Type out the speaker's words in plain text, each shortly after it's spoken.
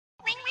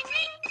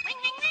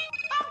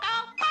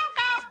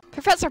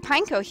Professor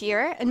Pineco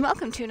here, and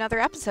welcome to another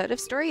episode of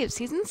Story of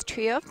Seasons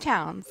Trio of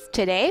Towns.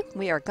 Today,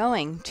 we are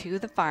going to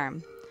the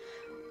farm.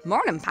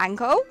 Morning,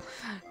 Pineco.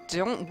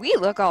 Don't we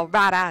look all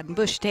bright-eyed and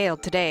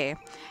bushy-tailed today?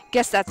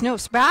 Guess that's no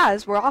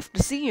surprise. We're off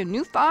to see your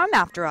new farm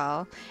after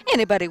all.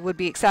 Anybody would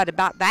be excited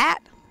about that.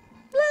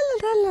 La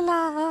la la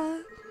la la.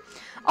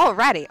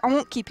 Alrighty, I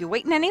won't keep you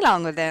waiting any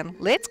longer then.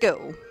 Let's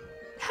go.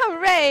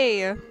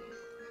 Hooray!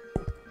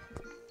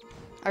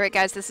 Alright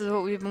guys, this is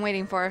what we've been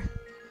waiting for.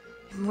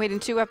 We've been waiting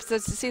 2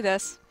 episodes to see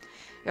this.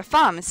 Your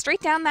farm is straight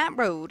down that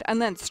road,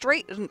 and then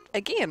straight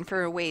again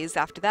for a ways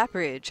after that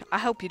bridge. I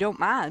hope you don't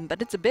mind,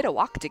 but it's a bit of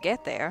walk to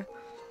get there.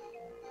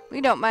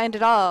 We don't mind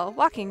at all.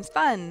 Walking's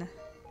fun.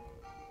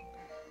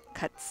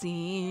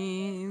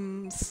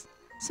 Cutscenes.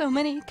 So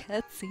many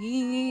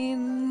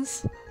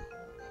cutscenes.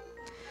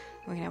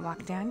 We're gonna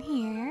walk down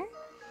here.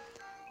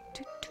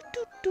 Do do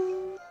do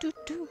do do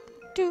do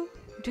do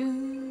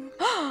do.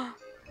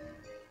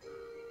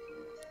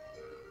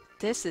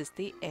 This is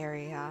the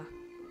area.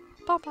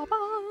 Ba ba ba.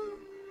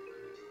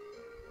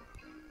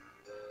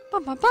 Ba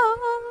ba ba.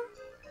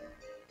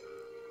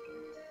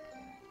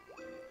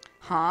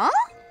 Huh?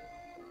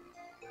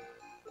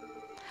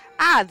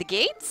 Ah, the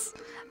gates?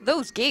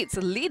 Those gates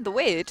lead the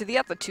way to the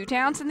other 2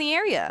 towns in the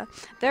area.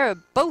 They're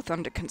both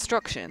under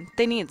construction.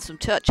 They need some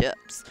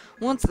touch-ups.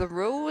 Once the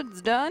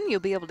road's done, you'll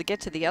be able to get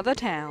to the other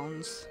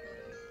towns.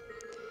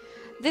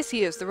 This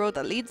here's the road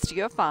that leads to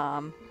your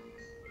farm.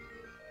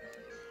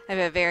 I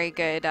have a very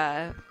good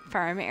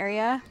farm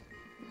area.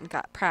 We've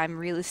got prime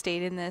real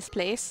estate in this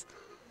place.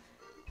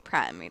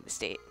 Prime real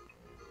estate.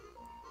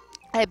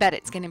 I bet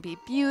it's going to be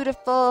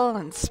beautiful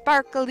and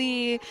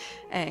sparkly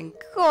and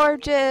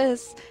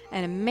gorgeous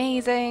and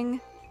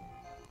amazing.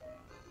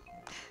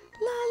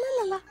 La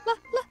la la la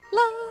la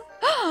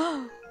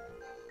la.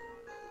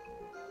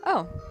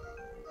 Oh.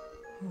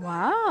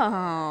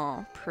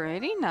 Wow.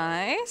 Pretty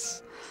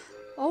nice.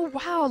 Oh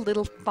wow,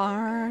 little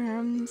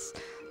farms.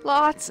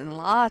 Lots and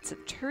lots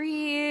of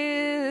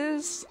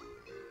trees.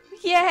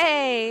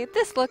 Yay!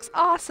 This looks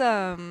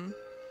awesome.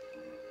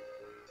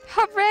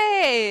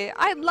 Hooray!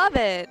 I love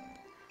it.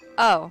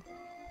 Oh.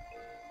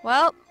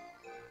 Well,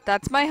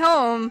 that's my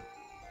home.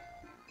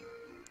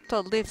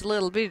 Told leaves a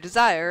little bit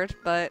desired,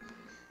 but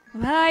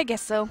I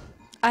guess so.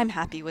 I'm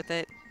happy with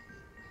it.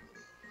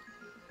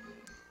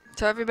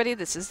 So everybody,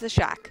 this is the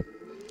shack.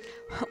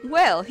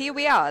 Well, here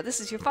we are. This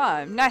is your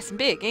farm. Nice and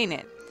big, ain't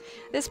it?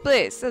 This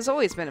place has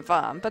always been a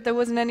farm, but there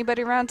wasn't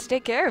anybody around to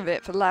take care of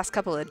it for the last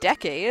couple of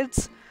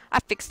decades. I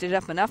fixed it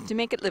up enough to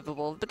make it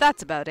livable, but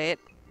that's about it.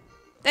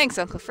 Thanks,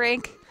 Uncle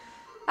Frank.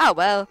 Oh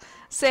well,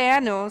 say I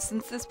know,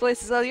 since this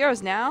place is all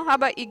yours now, how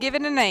about you give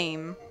it a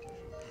name?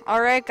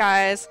 Alright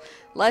guys,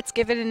 let's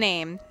give it a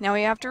name. Now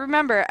we have to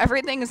remember,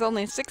 everything is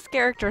only 6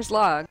 characters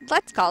long.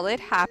 Let's call it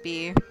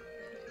Happy.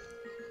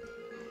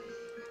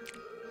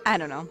 I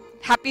don't know.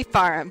 Happy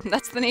Farm.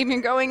 That's the name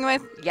you're going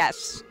with?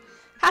 Yes.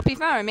 Happy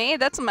Farm, eh?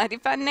 That's a mighty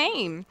fun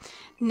name.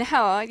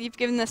 Now you've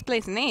given this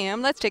place a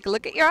name, let's take a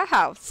look at your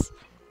house.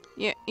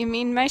 You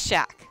mean my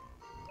shack.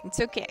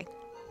 It's okay.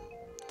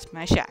 It's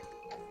my shack.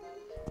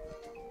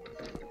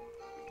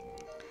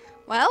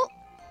 Well,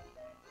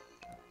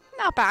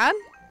 not bad.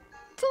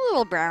 It's a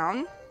little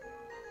brown.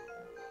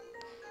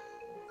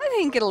 I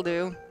think it'll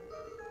do.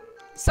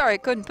 Sorry I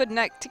couldn't put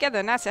together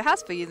a nicer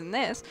house for you than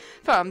this.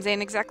 Farms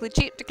ain't exactly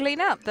cheap to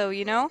clean up, though,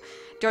 you know.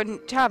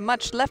 Don't have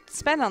much left to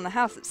spend on the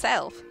house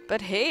itself.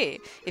 But hey,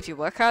 if you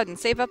work hard and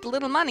save up a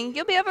little money,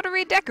 you'll be able to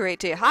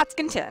redecorate to your heart's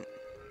content.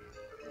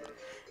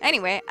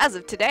 Anyway, as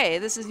of today,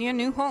 this is your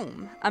new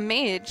home. I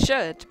made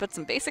sure to put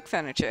some basic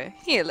furniture.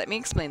 Here, let me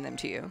explain them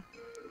to you.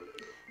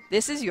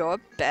 This is your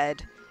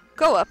bed.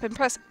 Go up and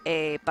press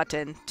A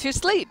button to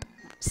sleep.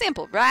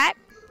 Simple, right?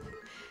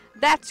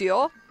 That's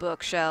your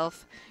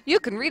bookshelf. You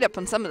can read up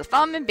on some of the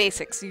farming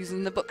basics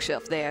using the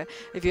bookshelf there.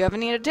 If you ever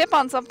need a tip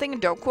on something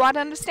and don't quite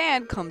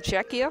understand, come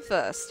check here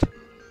first.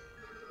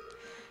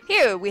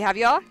 Here we have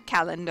your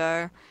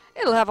calendar.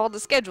 It'll have all the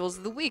schedules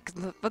of the week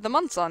for the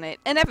months on it,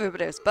 and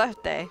everybody's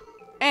birthday.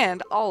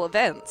 And all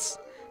events.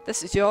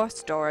 This is your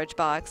storage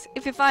box.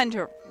 If you find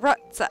your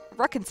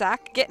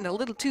rucksack getting a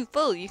little too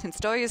full, you can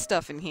store your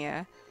stuff in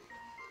here.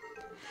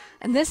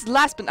 And this,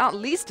 last but not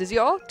least, is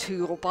your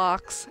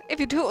toolbox. If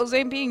your tools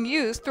ain't being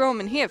used, throw them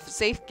in here for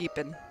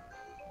safekeeping.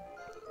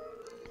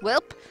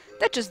 Welp,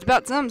 that just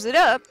about sums it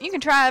up. You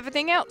can try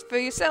everything else for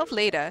yourself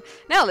later.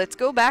 Now let's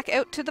go back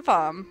out to the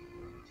farm.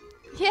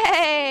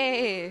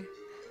 Yay!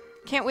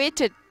 Can't wait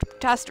to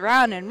toss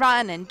around and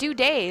run and do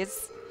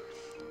days.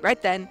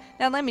 Right then,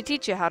 now let me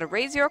teach you how to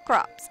raise your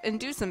crops and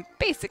do some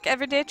basic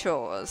everyday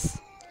chores.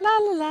 La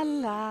la la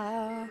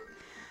la.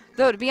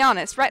 Though to be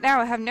honest, right now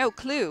I have no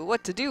clue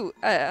what to do,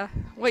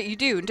 what you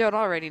do and don't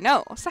already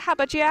know. So how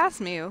about you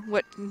ask me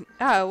what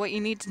you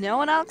need to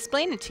know and I'll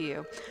explain it to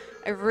you.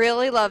 I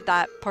really love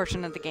that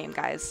portion of the game,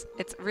 guys.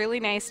 It's really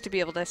nice to be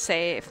able to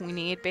say if we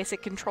need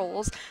basic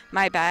controls,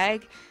 my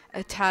bag,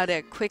 how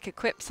to quick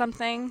equip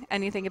something,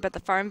 anything about the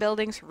farm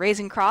buildings,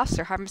 raising crops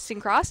or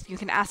harvesting crops. You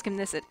can ask him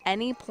this at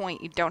any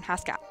point. You don't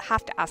have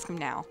to ask him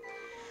now.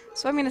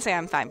 So I'm going to say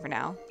I'm fine for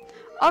now.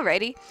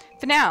 Alrighty,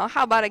 for now,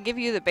 how about I give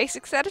you the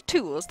basic set of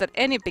tools that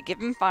any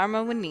given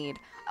farmer would need.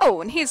 Oh,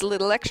 and here's a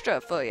little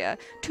extra for you.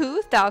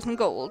 2,000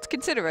 gold.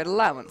 Consider it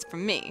allowance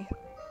from me.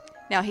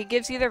 Now, he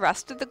gives you the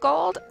rest of the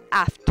gold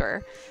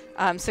after.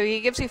 So he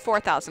gives you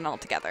 4,000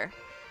 altogether.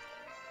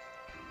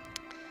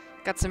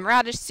 Got some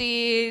radish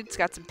seeds,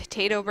 got some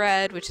potato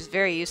bread, which is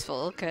very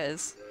useful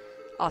because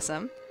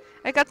awesome.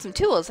 I got some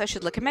tools. I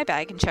should look in my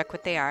bag and check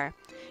what they are.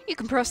 You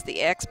can press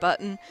the X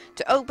button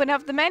to open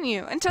up the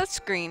menu and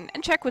touchscreen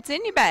and check what's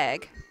in your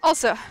bag.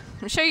 Also,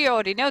 I'm sure you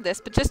already know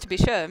this, but just to be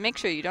sure, make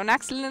sure you don't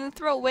accidentally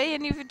throw away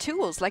any of your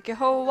tools, like your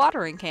whole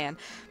watering can.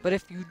 But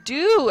if you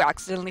do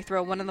accidentally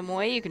throw one of them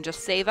away, you can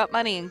just save up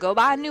money and go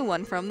buy a new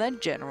one from the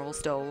general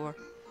store.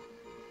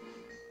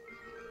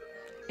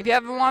 If you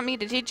ever want me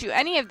to teach you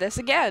any of this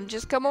again,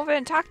 just come over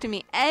and talk to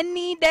me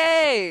any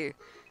day.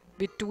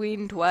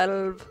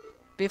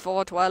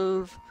 Before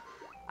 12.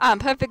 I'm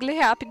perfectly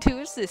happy to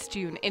assist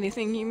you in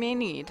anything you may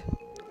need,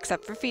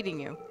 except for feeding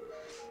you.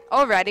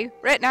 Alrighty,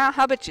 right now,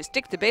 how about you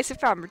stick to the basic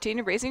farm routine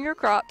of raising your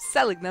crops,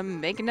 selling them,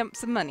 and making up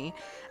some money.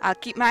 I'll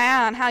keep my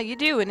eye on how you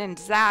doing and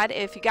decide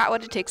if you got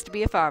what it takes to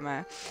be a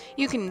farmer.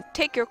 You can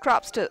take your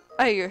crops to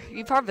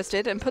you've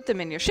harvested and put them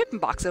in your shipping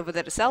box over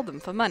there to sell them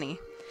for money.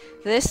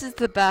 This is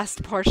the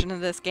best portion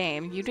of this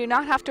game. You do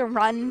not have to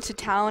run to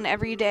town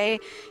every day.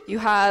 You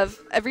have,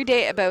 every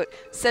day about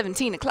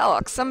 17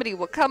 o'clock, somebody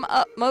will come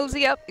up,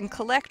 mosey up, and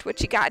collect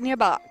what you got in your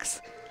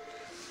box.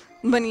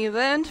 Money you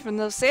earned from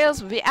those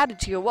sales will be added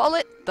to your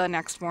wallet the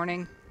next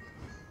morning.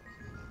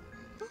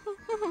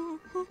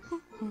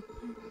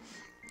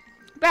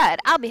 Right,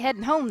 I'll be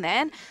heading home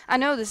then. I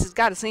know this has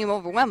got to seem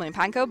overwhelming,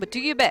 Pineco, but do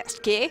your best,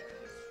 okay?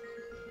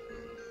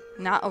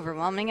 Not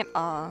overwhelming at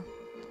all.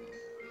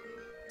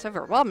 It's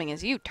overwhelming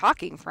as you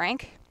talking,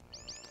 Frank.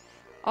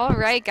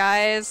 Alright,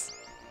 guys.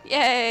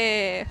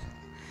 Yay!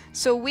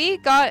 So we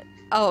got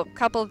a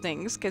couple of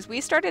things, because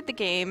we started the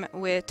game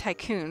with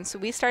Tycoon, so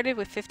we started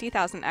with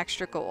 50,000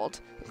 extra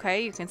gold.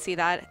 Okay, you can see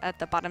that at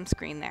the bottom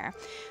screen there.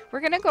 We're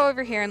going to go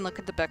over here and look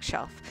at the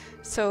bookshelf,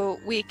 so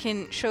we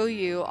can show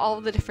you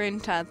all the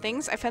different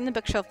things. I found the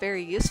bookshelf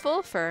very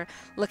useful for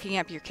looking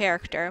up your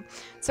character.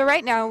 So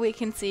right now we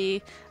can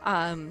see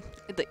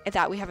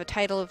that we have a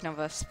title of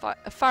Nova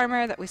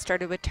Farmer, that we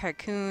started with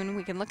Tycoon.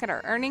 We can look at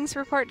our earnings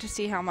report to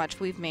see how much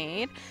we've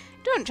made.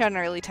 Don't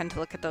generally tend to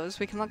look at those.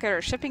 We can look at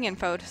our shipping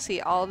info to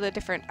see all the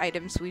different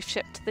items we've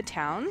shipped to the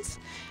towns.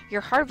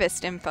 Your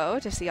harvest info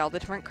to see all the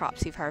different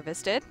crops you've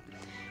harvested.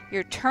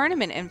 Your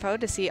tournament info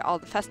to see all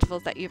the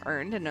festivals that you've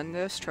earned and earn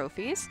those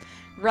trophies.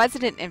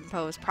 Resident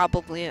info is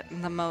probably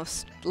the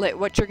most,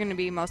 what you're going to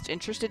be most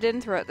interested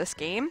in throughout this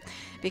game,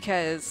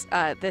 because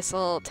this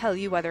will tell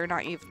you whether or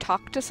not you've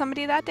talked to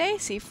somebody that day.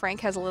 See,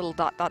 Frank has a little ...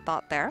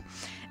 there.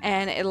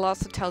 And it'll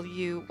also tell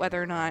you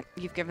whether or not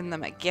you've given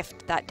them a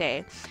gift that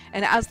day.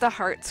 And as the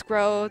hearts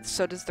grow,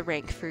 so does the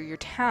rank for your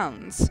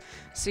towns.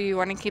 So you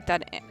want to keep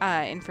that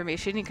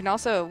information. You can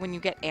also, when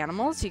you get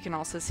animals, you can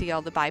also see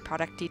all the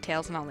byproduct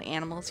details and all the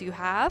animals you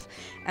have.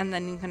 And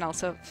then you can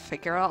also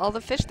figure out all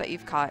the fish that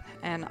you've caught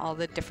and all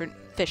the different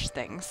fish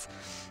things.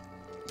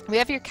 We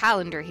have your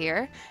calendar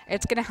here.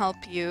 It's going to help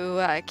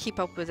you keep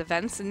up with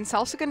events, and it's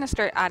also going to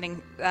start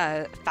adding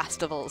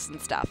festivals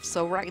and stuff.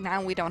 So right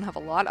now we don't have a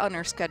lot on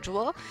our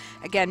schedule.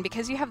 Again,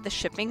 because you have the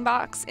shipping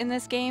box in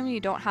this game, you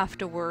don't have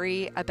to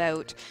worry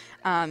about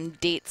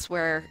dates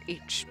where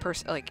each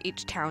person, like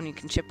each town you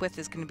can ship with,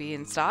 is going to be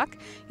in stock.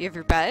 You have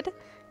your bed,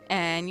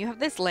 and you have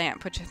this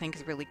lamp, which I think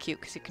is really cute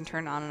because you can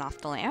turn on and off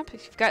the lamp.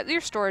 You've got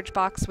your storage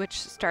box, which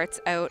starts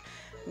out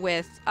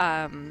with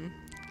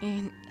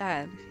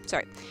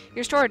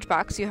your storage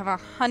box. You have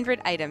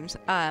 100 items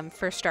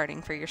for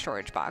starting for your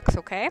storage box,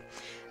 okay?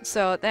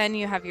 So then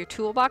you have your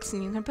toolbox,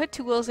 and you can put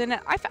tools in it.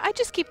 I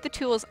just keep the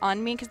tools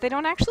on me because they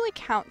don't actually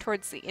count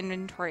towards the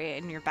inventory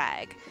in your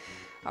bag.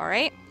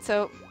 Alright,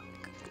 so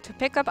to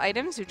pick up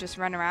items, you just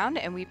run around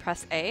and we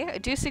press A. I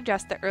do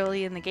suggest that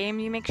early in the game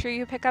you make sure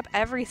you pick up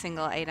every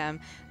single item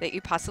that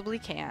you possibly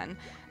can.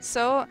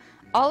 So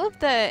all of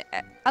the,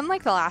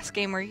 unlike the last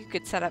game where you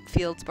could set up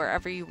fields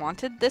wherever you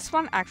wanted, this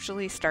one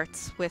actually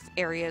starts with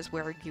areas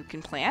where you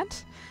can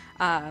plant.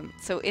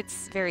 So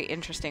it's very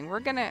interesting.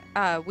 We're gonna,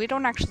 we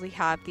don't actually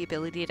have the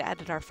ability to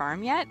edit our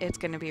farm yet. It's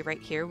gonna be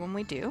right here when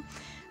we do.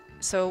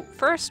 So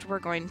first we're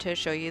going to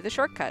show you the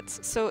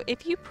shortcuts. So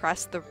if you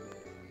press the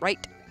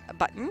right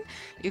button,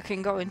 you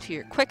can go into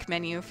your quick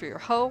menu for your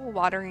hoe,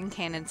 watering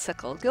can, and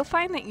sickle. You'll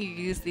find that you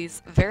use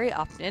these very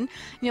often.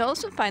 You'll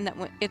also find that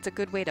it's a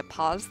good way to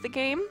pause the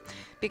game,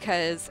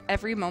 because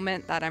every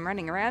moment that I'm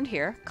running around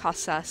here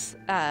costs us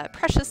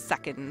precious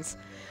seconds.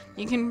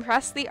 You can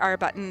press the R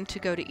button to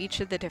go to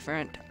each of the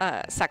different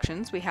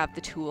sections. We have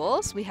the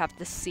tools, we have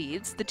the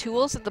seeds. The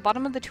tools, at the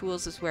bottom of the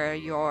tools is where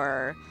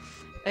your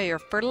your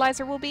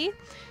fertilizer will be.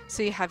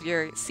 So you have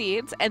your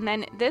seeds, and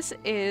then this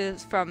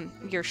is from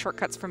your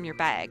shortcuts from your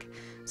bag.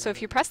 So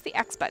if you press the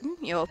X button,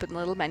 you open the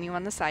little menu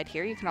on the side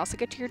here. You can also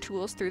get to your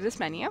tools through this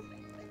menu.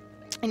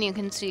 And you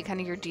can see kind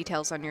of your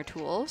details on your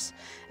tools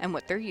and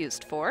what they're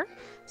used for.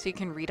 So you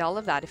can read all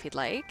of that if you'd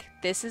like.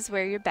 This is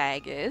where your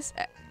bag is.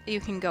 You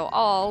can go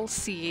all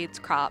seeds,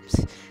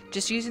 crops,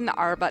 just using the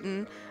R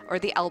button or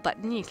the L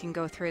button. You can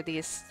go through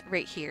these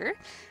right here.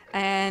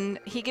 And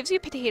he gives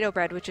you potato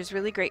bread, which is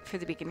really great for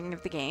the beginning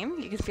of the game.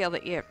 You can feel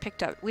that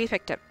we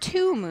picked up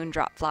 2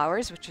 moondrop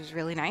flowers, which is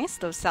really nice.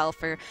 Those sell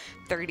for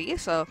 30,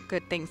 so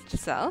good things to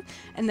sell.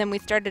 And then we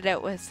started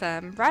out with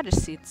some radish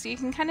seeds, so you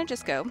can kind of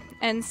just go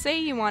and say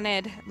you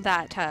wanted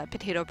that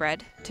potato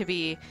bread to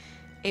be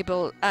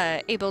able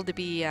to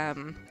be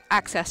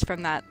accessed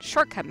from that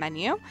shortcut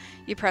menu.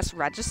 You press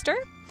register,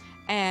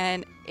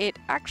 and it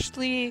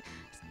actually,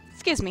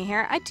 excuse me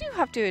here, I do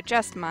have to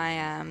adjust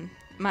my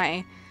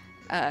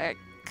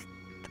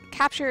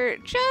capture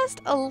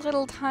just a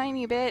little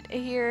tiny bit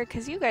here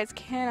because you guys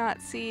cannot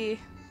see.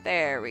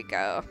 There we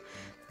go.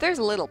 There's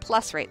a little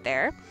plus right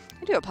there.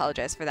 I do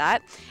apologize for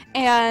that.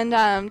 And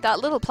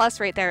that little plus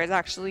right there is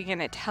actually going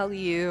to tell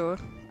you,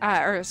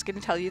 or it's going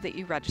to tell you that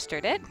you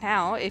registered it.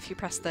 Now, if you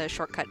press the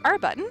shortcut R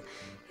button,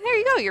 there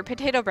you go. Your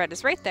potato bread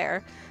is right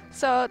there.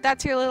 So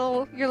that's your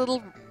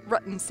little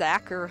rotten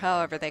sack, or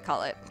however they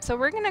call it. So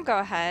we're going to go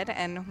ahead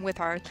and with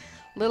our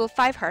little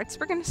 5 hearts,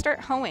 we're going to start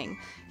hoeing.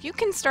 You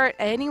can start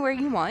anywhere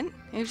you want.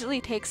 It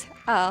usually takes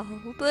a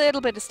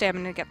little bit of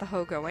stamina to get the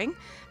hoe going,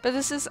 but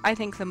this is, I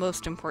think, the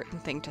most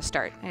important thing to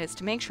start, is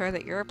to make sure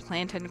that you're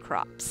planting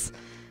crops,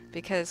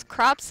 because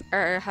crops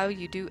are how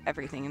you do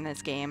everything in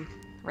this game,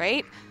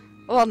 right?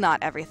 Well,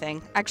 not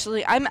everything.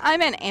 Actually, I'm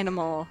an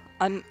animal.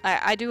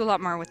 I do a lot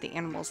more with the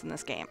animals in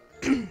this game.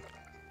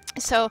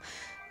 So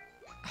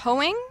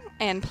hoeing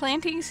and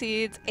planting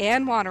seeds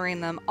and watering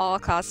them all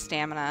cost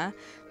stamina.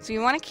 So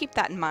you want to keep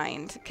that in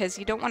mind because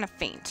you don't want to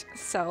faint.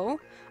 So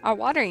our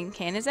watering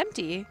can is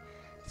empty.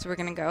 So we're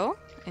going to go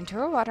into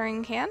our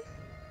watering can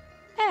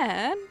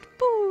and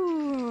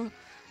boo!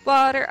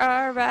 Water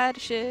our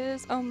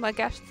radishes. Oh my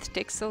gosh, this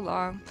takes so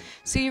long.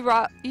 So you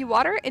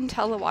water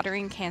until the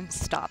watering can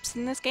stops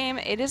in this game.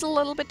 It is a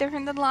little bit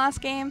different than the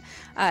last game.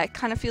 It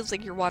kind of feels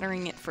like you're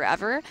watering it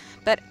forever,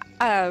 but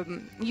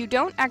you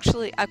don't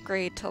actually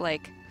upgrade to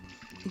like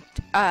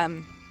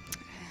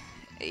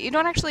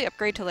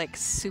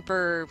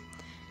super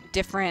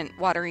different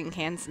watering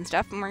cans and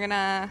stuff. And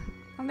I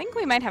think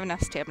we might have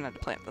enough stamina to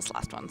plant this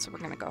last one, so we're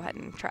gonna go ahead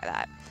and try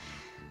that.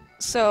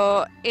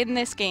 So in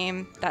this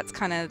game, that's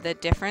kind of the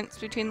difference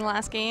between the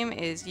last game,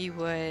 is you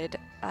would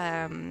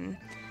not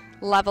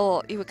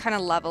level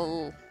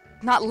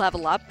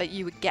up, but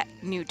you would get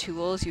new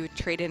tools. You would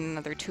trade in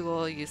another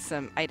tool, use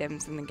some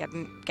items, and then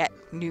get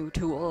new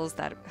tools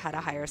that had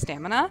a higher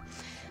stamina.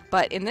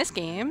 But in this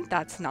game,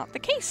 that's not the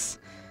case.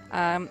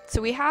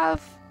 So we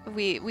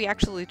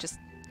actually just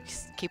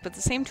keep with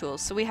the same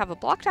tools. So we have a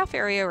blocked off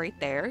area right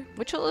there,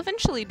 which will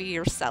eventually be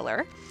your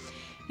cellar.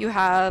 You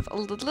have a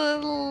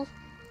little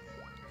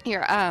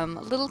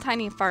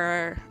tiny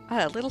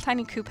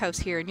coop house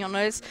here, and you'll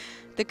notice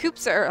the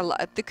coops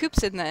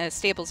in the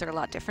stables are a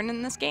lot different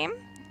in this game.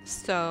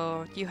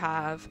 So you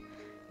have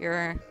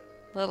your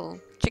little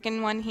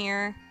chicken one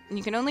here, and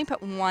you can only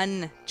put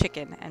 1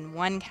 chicken and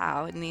 1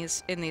 cow in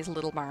these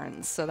little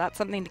barns. So that's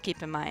something to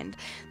keep in mind.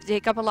 They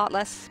take up a lot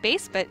less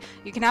space, but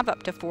you can have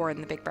up to 4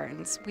 in the big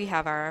barns. We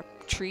have our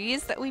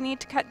trees that we need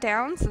to cut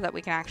down so that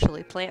we can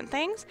actually plant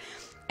things.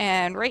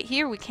 And right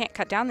here, we can't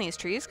cut down these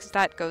trees because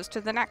that goes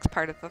to the next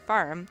part of the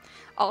farm.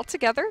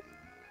 Altogether,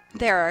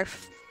 there are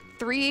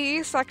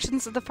 3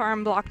 sections of the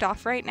farm blocked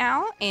off right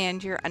now,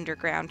 and your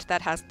underground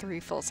that has 3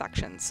 full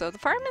sections. So the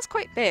farm is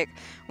quite big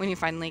when you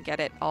finally get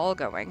it all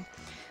going.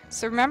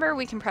 So remember,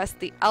 we can press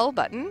the L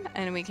button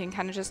and we can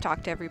kind of just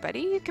talk to everybody.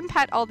 You can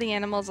pet all the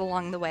animals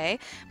along the way.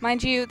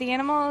 Mind you, the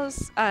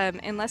animals,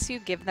 unless you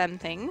give them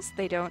things,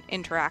 they don't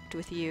interact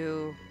with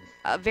you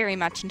very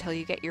much until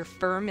you get your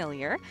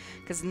familiar,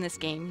 because in this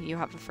game you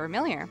have a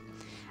familiar.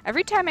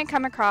 Every time I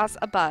come across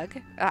a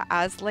bug,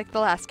 as like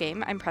the last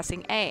game, I'm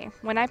pressing A.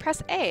 When I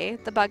press A,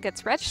 the bug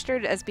gets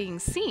registered as being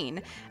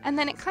seen, and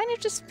then it kind of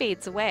just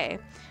fades away.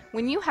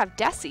 When you have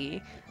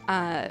Desi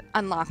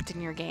unlocked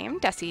in your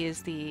game, Desi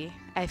is the,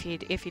 if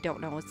you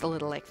don't know, it's the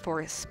little like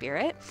forest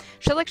spirit.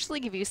 She'll actually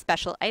give you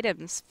special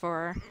items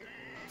for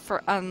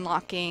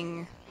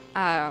unlocking,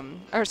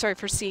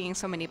 for seeing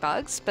so many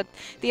bugs, but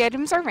the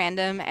items are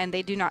random and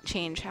they do not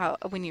change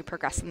when you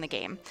progress in the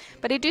game.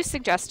 But I do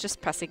suggest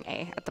just pressing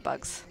A at the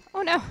bugs.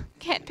 Oh no,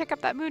 can't pick up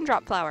that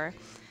moondrop flower.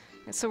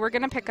 So we're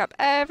gonna pick up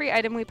every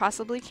item we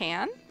possibly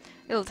can.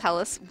 It'll tell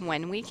us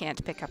when we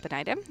can't pick up an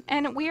item,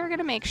 and we are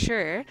gonna make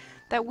sure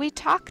that we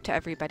talk to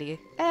everybody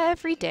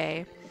every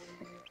day.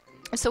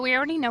 So we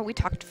already know we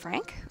talked to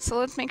Frank, so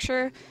let's make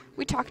sure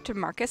we talk to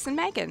Marcus and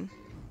Megan.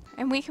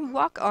 And we can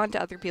walk on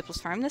to other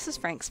people's farm. This is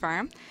Frank's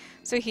farm.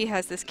 So he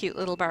has this cute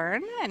little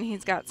barn, and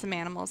he's got some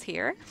animals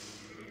here.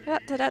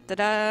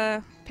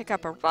 Pick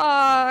up a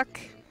rock.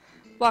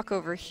 walk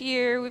over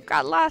here. We've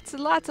got lots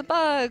and lots of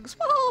bugs.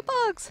 Whoa,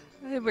 bugs!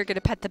 And we're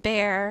gonna pet the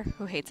bear,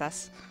 who hates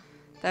us.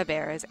 The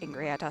bear is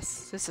angry at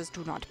us. This says,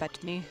 do not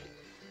pet me.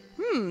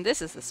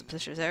 This is the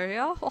suspicious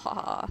area.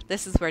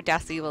 This is where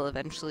Dusty will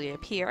eventually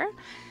appear.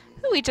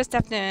 We just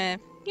have to,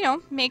 you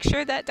know, make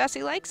sure that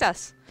Dusty likes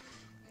us.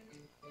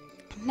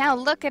 Now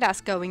look at us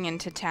going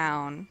into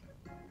town.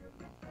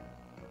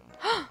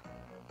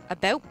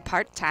 About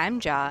part-time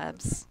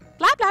jobs.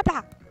 Blah, blah,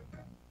 blah.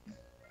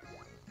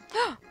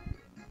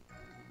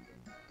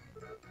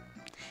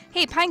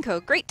 Hey,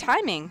 Pineco, great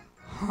timing.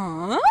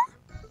 Huh?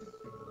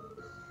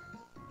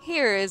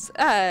 Here's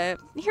our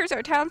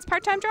town's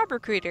part-time job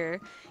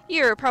recruiter.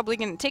 You're probably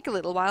going to take a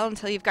little while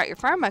until you've got your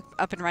farm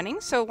up and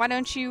running, so why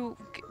don't you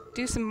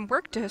do some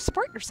work to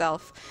support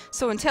yourself?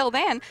 So until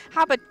then,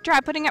 how about try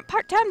putting up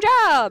part-time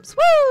jobs?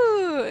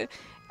 Woo!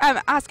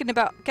 I'm asking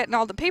about getting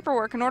all the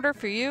paperwork in order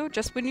for you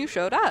just when you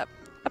showed up.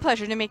 A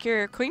pleasure to make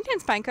your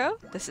acquaintance, Pineco.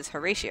 This is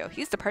Horatio.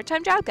 He's the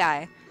part-time job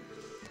guy.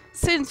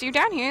 Since you're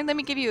down here, let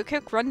me give you a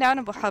quick rundown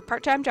of how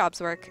part-time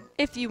jobs work.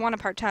 If you want a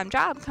part-time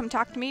job, come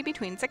talk to me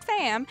between 6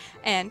 a.m.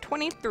 and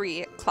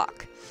 23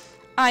 o'clock.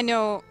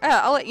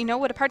 I'll let you know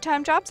what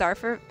part-time jobs are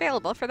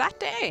available for that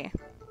day.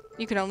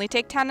 You can only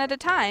take 10 at a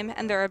time,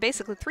 and there are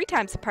basically 3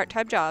 types of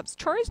part-time jobs: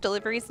 chores,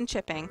 deliveries, and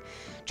shipping.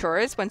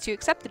 Chores, once you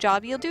accept the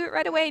job, you'll do it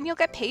right away and you'll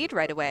get paid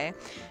right away.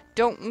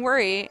 Don't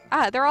worry,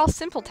 they're all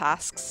simple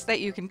tasks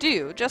that you can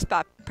do just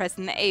by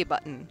pressing the A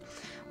button.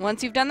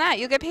 Once you've done that,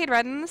 you'll get paid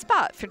right on the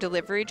spot. For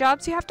delivery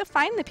jobs, you have to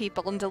find the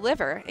people and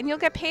deliver, and you'll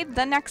get paid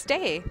the next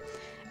day.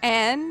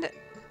 And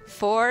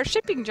for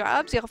shipping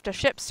jobs, you'll have to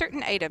ship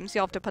certain items.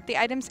 You'll have to put the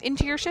items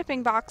into your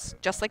shipping box.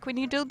 Just like when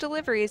you do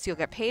deliveries, you'll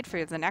get paid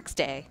for the next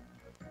day.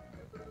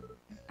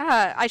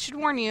 I should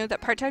warn you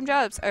that part-time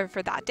jobs are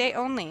for that day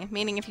only,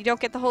 meaning if you don't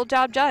get the whole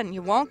job done,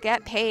 you won't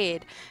get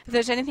paid. If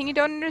there's anything you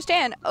don't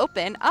understand,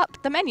 open up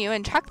the menu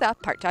and check the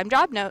part-time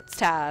job notes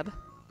tab.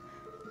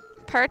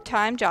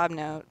 Part-time job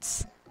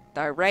notes.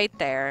 They're right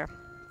there.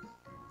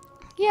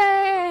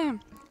 Yay!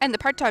 And the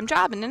part-time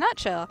job in a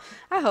nutshell.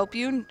 I hope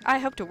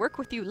to work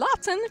with you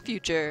lots in the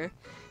future.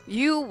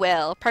 You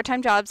will.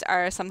 Part-time jobs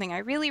are something I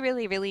really,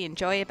 really, really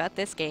enjoy about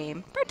this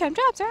game. Part-time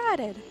jobs are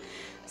added.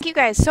 Thank you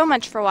guys so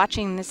much for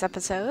watching this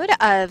episode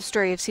of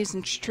Story of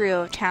Susan's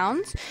Trio of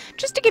Towns.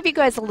 Just to give you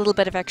guys a little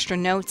bit of extra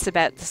notes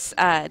about this,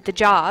 the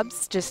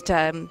jobs,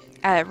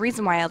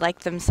 reason why I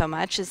like them so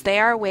much is they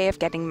are a way of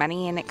getting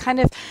money, and it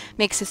kind of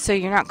makes it so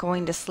you're not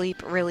going to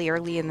sleep really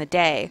early in the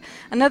day.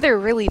 Another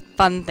really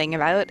fun thing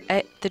about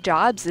the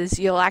jobs is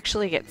you'll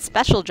actually get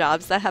special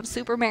jobs that have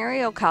Super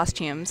Mario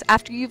costumes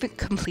after you've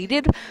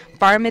completed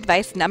Farm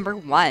Advice number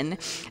 1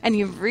 and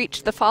you've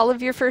reached the fall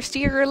of your first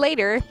year or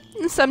later.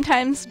 And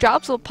sometimes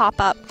jobs will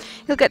pop up.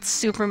 You'll get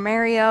Super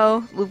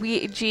Mario,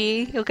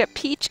 Luigi, you'll get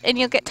Peach, and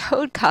you'll get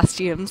Toad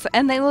costumes,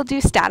 and they will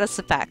do status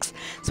effects.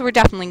 So we're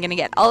definitely going to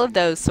get all of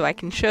those so I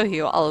can show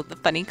you all of the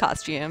funny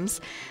costumes.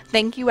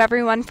 Thank you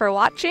everyone for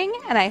watching,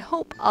 and I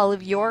hope all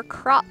of your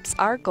crops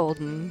are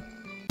golden.